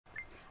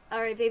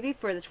Alright, baby,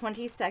 for the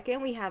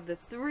 22nd, we have the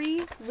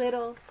 3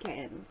 little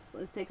kittens.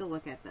 Let's take a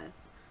look at this.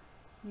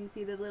 You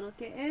see the little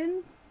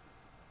kittens?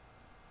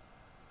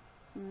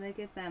 Look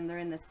at them. They're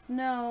in the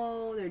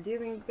snow. They're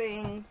doing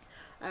things.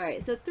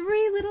 Alright, so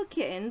 3 little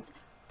kittens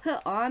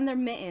put on their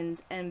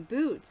mittens and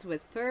boots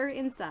with fur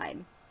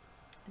inside.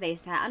 They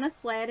sat on a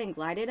sled and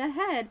glided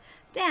ahead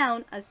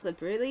down a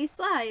slippery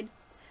slide.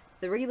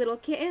 3 little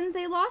kittens,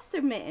 they lost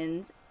their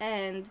mittens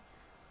and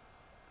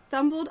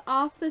tumbled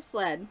off the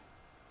sled.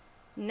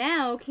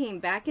 Now came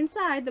back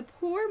inside, the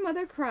poor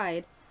mother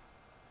cried,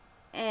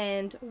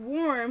 and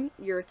warm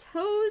your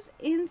toes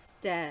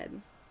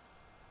instead.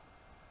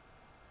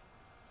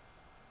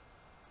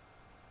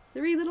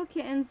 3 little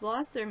kittens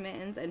lost their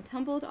mittens and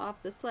tumbled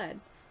off the sled.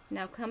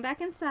 Now come back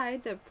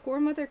inside, the poor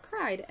mother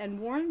cried, and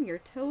warm your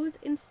toes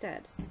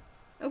instead.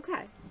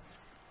 Okay.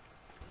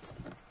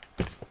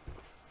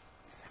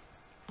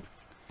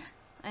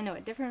 I know a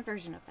different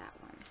version of that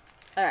one.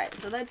 Alright,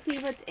 so let's see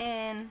what's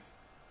in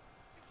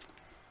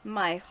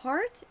My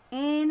Heart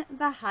in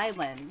the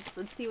Highlands.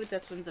 Let's see what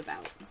this one's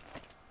about.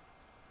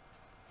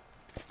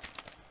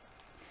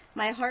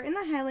 My heart in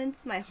the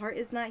highlands, my heart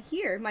is not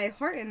here. My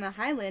heart in the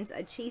highlands,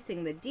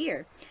 chasing the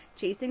deer.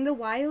 Chasing the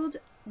wild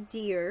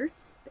deer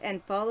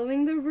and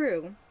following the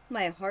roo.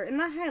 My heart in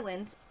the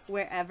highlands,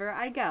 wherever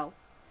I go.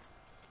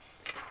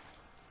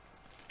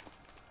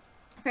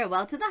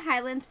 Farewell to the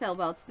highlands,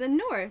 farewell to the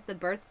north, the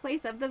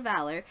birthplace of the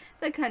valor,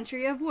 the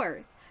country of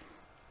worth.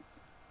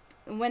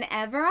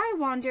 Whenever I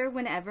wander,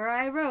 whenever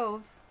I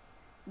rove,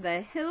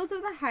 the hills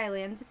of the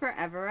highlands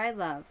forever I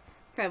love.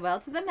 Farewell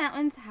to the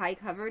mountains, high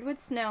covered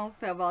with snow.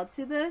 Farewell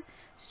to the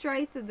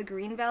strife of the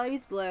green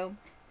valleys below.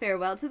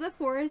 Farewell to the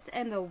forests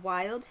and the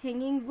wild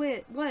hanging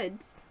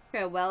woods.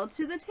 Farewell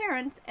to the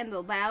torrents and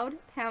the loud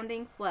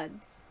pounding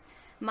floods.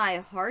 My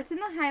heart in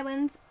the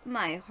highlands,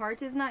 my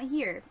heart is not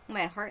here.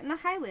 My heart in the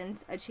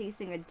highlands,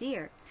 chasing a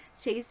deer.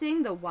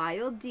 Chasing the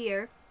wild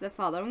deer, the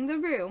following the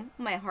roo.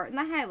 My heart in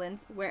the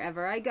highlands,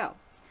 wherever I go.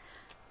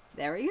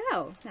 There we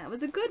go. That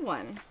was a good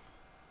one.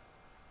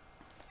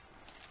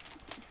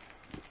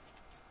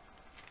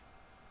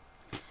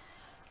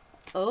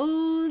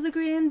 Oh, the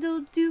grand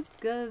old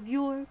Duke of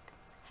York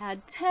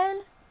had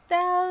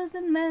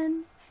 10,000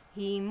 men.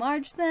 He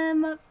marched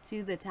them up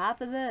to the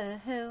top of the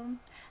hill,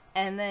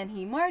 and then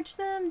he marched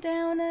them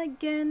down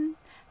again.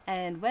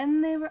 And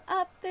when they were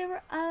up,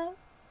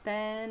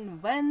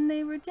 and when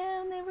they were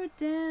down,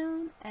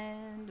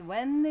 and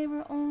when they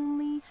were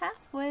only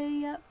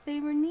halfway up, they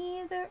were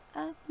neither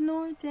up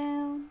nor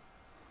down.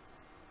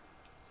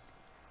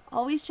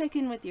 Always check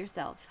in with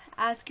yourself.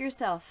 Ask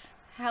yourself,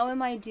 how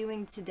am I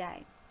doing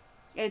today?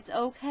 It's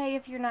okay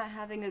if you're not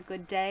having a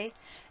good day,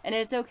 and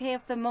it's okay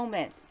if the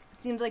moment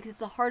seems like it's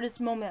the hardest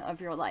moment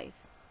of your life.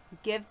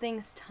 Give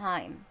things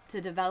time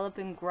to develop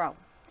and grow.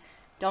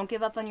 Don't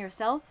give up on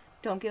yourself.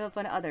 Don't give up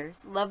on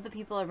others. Love the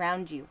people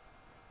around you.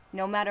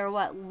 No matter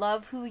what,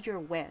 love who you're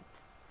with.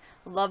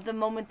 Love the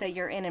moment that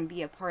you're in and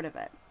be a part of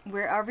it.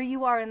 Wherever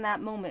you are in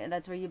that moment,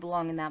 that's where you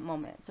belong in that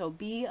moment. So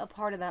be a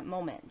part of that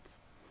moment.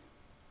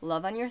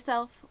 Love on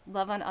yourself.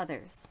 Love on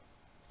others.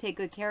 Take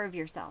good care of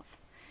yourself.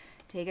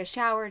 Take a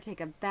shower, take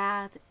a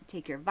bath,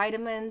 take your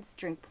vitamins,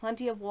 drink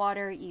plenty of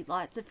water, eat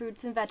lots of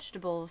fruits and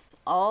vegetables,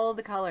 all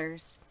the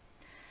colors.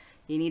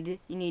 You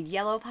need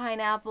yellow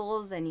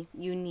pineapples, and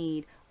you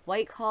need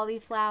white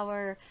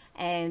cauliflower,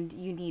 and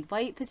you need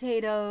white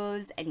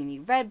potatoes, and you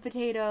need red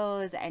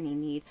potatoes, and you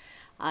need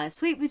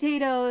sweet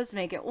potatoes to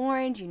make it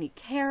orange. You need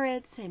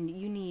carrots, and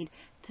you need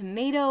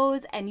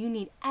tomatoes, and you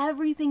need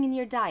everything in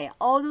your diet.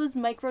 All those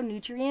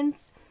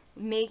micronutrients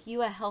make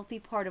you a healthy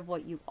part of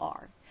what you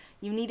are.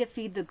 You need to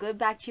feed the good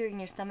bacteria in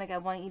your stomach. I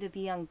want you to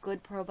be on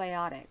good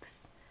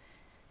probiotics.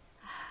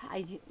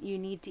 You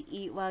need to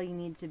eat well. You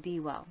need to be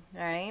well.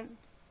 All right?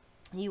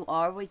 You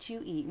are what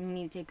you eat. You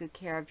need to take good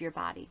care of your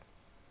body.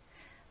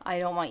 I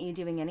don't want you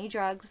doing any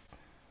drugs.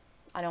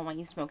 I don't want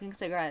you smoking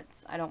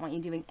cigarettes. I don't want you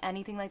doing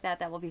anything like that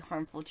that will be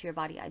harmful to your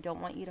body. I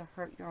don't want you to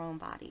hurt your own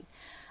body.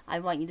 I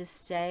want you to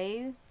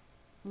stay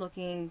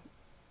looking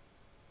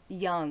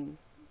young,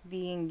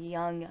 being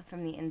young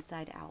from the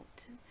inside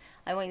out.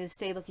 I want you to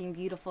stay looking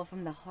beautiful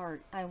from the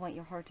heart. I want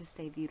your heart to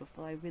stay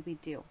beautiful. I really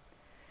do.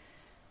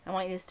 I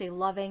want you to stay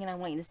loving, and I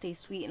want you to stay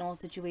sweet in all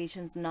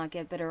situations and not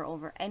get bitter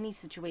over any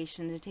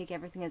situation, to take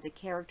everything as a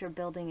character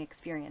building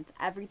experience.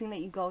 Everything that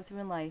you go through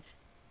in life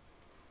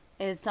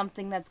is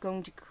something that's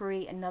going to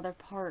create another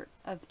part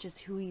of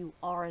just who you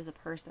are as a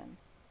person.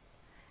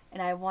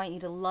 And I want you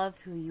to love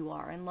who you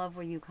are and love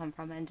where you come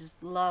from and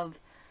just love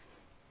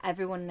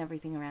everyone and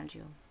everything around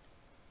you.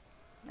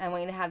 I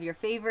want you to have your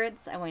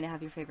favorites. I want you to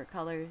have your favorite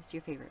colors,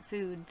 your favorite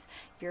foods,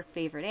 your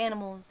favorite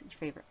animals, your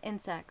favorite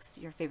insects,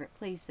 your favorite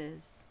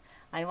places.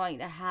 I want you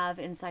to have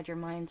inside your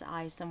mind's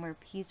eye somewhere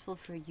peaceful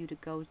for you to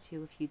go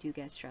to if you do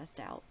get stressed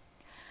out.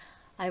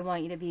 I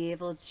want you to be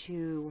able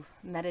to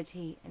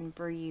meditate and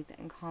breathe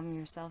and calm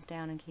yourself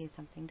down in case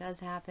something does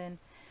happen,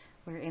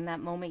 where in that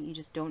moment you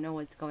just don't know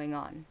what's going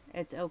on.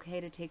 It's okay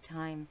to take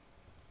time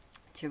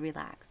to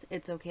relax.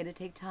 It's okay to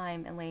take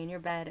time and lay in your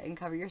bed and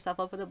cover yourself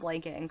up with a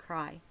blanket and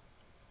cry.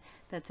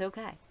 That's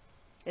okay.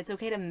 It's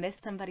okay to miss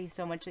somebody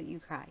so much that you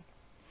cry.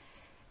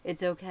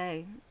 It's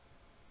okay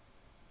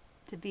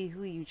to be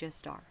who you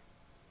just are.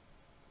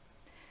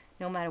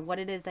 No matter what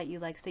it is that you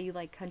like. Say you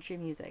like country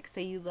music.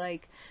 Say you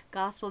like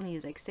gospel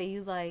music. Say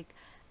you like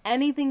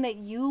anything that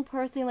you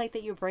personally like,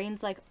 that your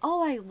brain's like,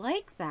 oh, I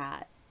like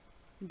that.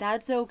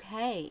 That's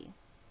okay.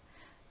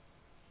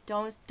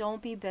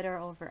 Don't be bitter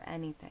over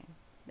anything.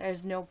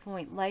 There's no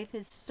point. Life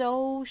is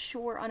so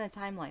short on a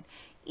timeline.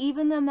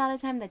 Even the amount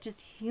of time that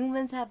just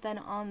humans have been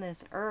on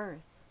this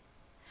earth.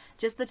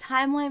 Just the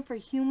timeline for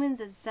humans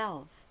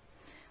itself.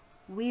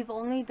 We've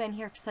only been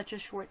here for such a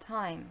short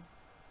time,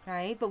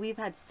 right? But we've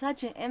had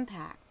such an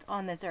impact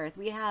on this earth.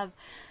 We have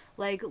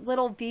like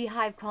little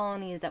beehive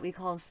colonies that we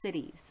call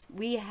cities.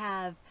 We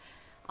have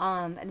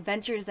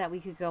adventures that we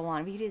could go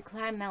on. We could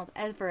climb Mount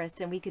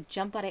Everest, and we could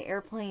jump out of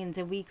airplanes,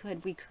 and we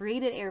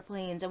created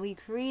airplanes, and we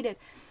created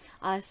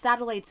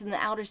satellites in the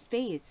outer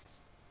space.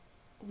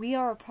 We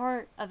are a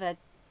part of a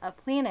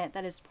planet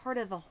that is part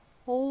of a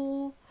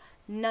whole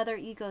nother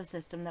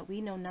ecosystem that we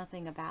know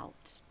nothing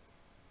about.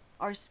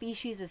 Our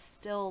species is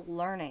still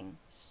learning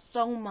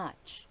so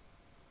much.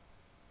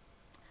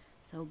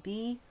 So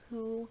be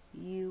who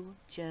you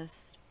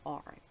just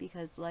are,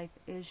 because life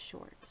is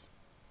short.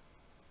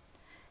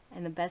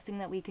 And the best thing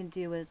that we can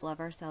do is love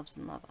ourselves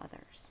and love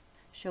others.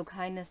 Show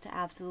kindness to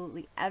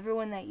absolutely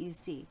everyone that you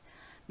see.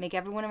 Make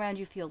everyone around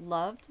you feel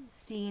loved,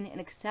 seen, and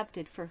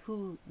accepted for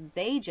who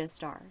they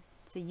just are.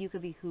 So you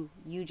could be who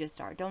you just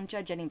are. Don't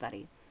judge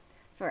anybody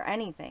for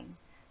anything,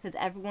 because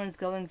everyone's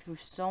going through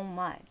so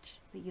much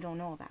that you don't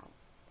know about.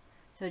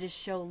 So just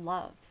show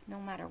love no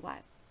matter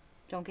what.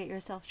 Don't get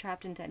yourself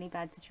trapped into any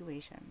bad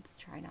situations.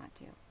 Try not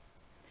to.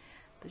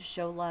 But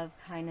show love,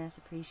 kindness,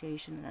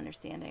 appreciation, and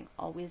understanding.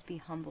 Always be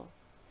humble.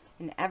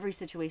 In every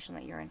situation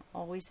that you're in,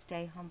 always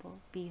stay humble,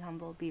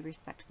 be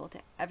respectful to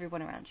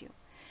everyone around you.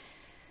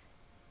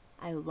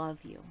 I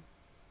love you.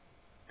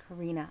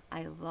 Karina,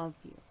 I love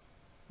you.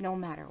 No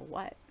matter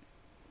what.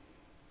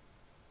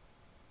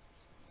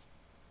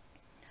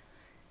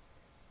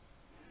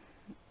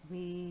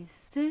 We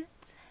sit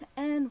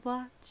and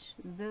watch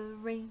the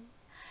rain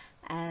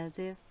as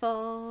it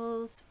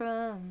falls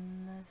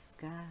from the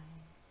sky.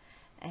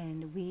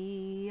 And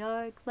we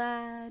are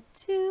glad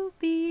to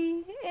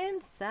be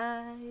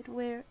inside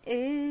where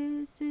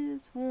it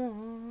is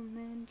warm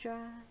and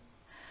dry.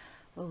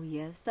 Oh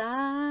yes,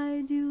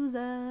 I do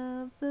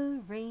love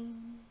the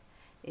rain.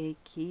 It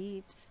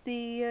keeps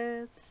the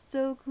earth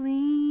so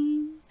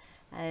clean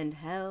and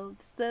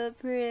helps the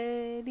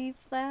pretty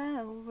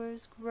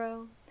flowers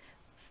grow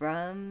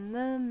from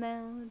the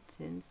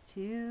mountains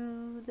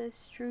to the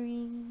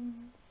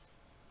streams.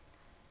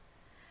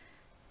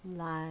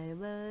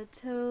 Lila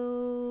Tove,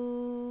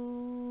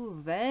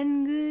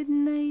 and good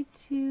night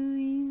to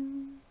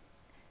you.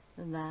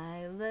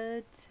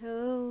 Lila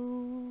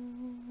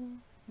Tove,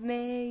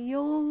 may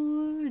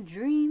your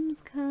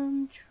dreams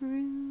come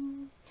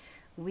true.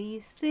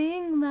 We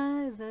sing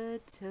Lila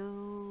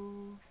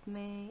Tove,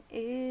 may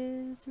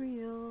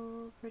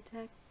Israel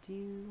protect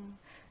you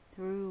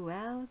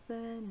throughout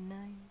the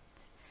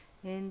night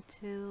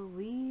until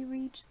we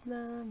reach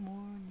the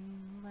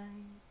morning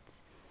light.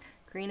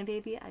 Karina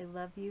baby, I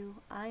love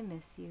you. I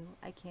miss you.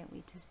 I can't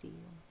wait to see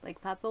you.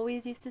 Like Papa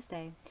always used to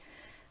say,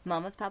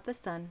 Mama's Papa's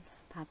sun,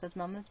 Papa's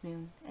Mama's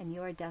moon, and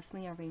you are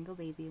definitely our rainbow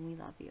baby, and we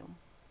love you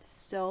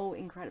so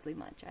incredibly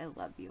much. I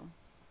love you.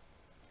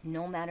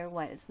 No matter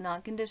what. It's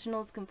not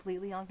conditional. It's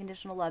completely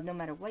unconditional love. No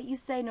matter what you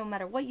say, no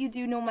matter what you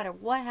do, no matter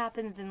what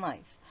happens in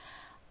life,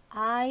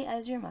 I,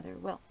 as your mother,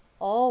 will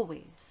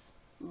always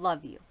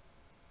love you.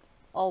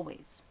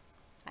 Always.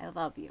 I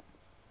love you.